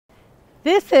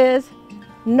This is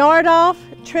Nordhoff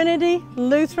Trinity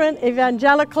Lutheran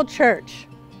Evangelical Church.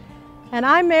 And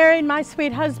I married my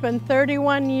sweet husband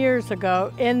 31 years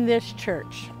ago in this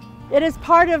church. It is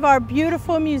part of our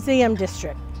beautiful museum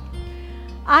district.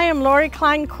 I am Lori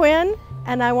Klein Quinn,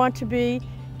 and I want to be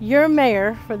your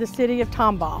mayor for the city of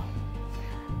Tomball.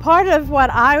 Part of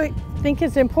what I think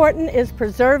is important is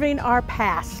preserving our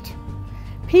past.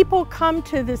 People come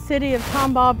to the city of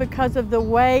Tomball because of the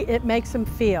way it makes them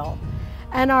feel.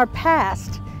 And our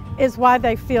past is why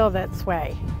they feel that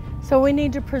way. So we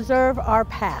need to preserve our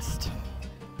past.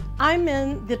 I'm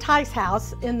in the Tice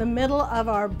House in the middle of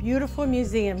our beautiful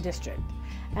museum district.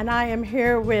 And I am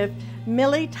here with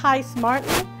Millie Tice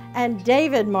Martin and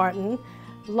David Martin,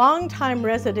 longtime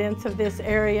residents of this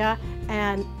area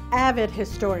and avid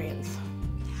historians.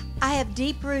 I have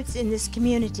deep roots in this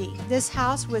community. This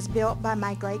house was built by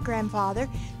my great-grandfather,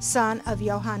 son of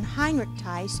Johann Heinrich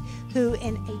Tice, who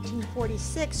in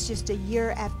 1846, just a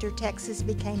year after Texas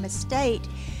became a state,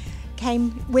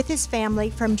 came with his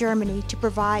family from Germany to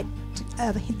provide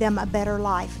them a better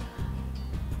life.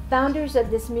 Founders of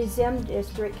this museum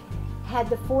district had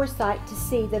the foresight to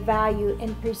see the value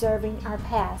in preserving our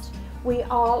past. We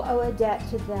all owe a debt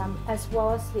to them, as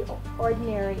well as the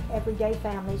ordinary, everyday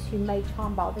families who made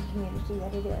Tomball the community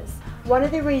that it is. One of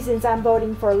the reasons I'm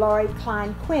voting for Lori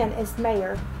Klein Quinn as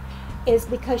mayor is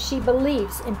because she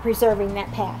believes in preserving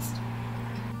that past.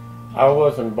 I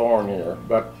wasn't born here,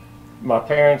 but my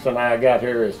parents and I got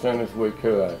here as soon as we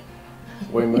could.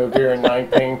 We moved here in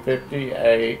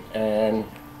 1958, and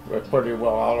we're pretty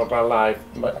well all of our life,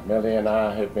 Millie and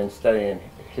I have been staying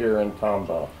here in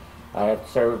Tomball. I have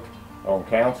served on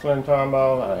council in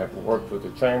Tomball. I have worked with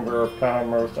the Chamber of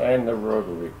Commerce and the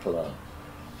Rotary Club.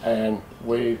 And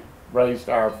we raised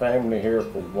our family here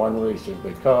for one reason,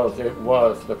 because it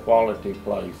was the quality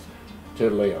place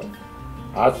to live.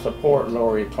 I support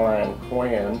Lori Klein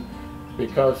Quinn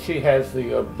because she has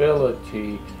the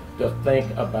ability to think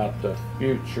about the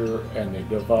future and the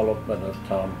development of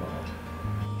Tomball.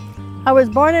 I was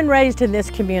born and raised in this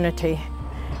community,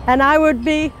 and I would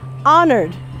be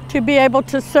honored to be able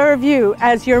to serve you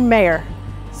as your mayor.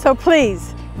 So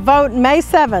please, vote May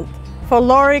 7th for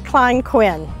Lori Klein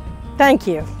Quinn. Thank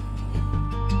you.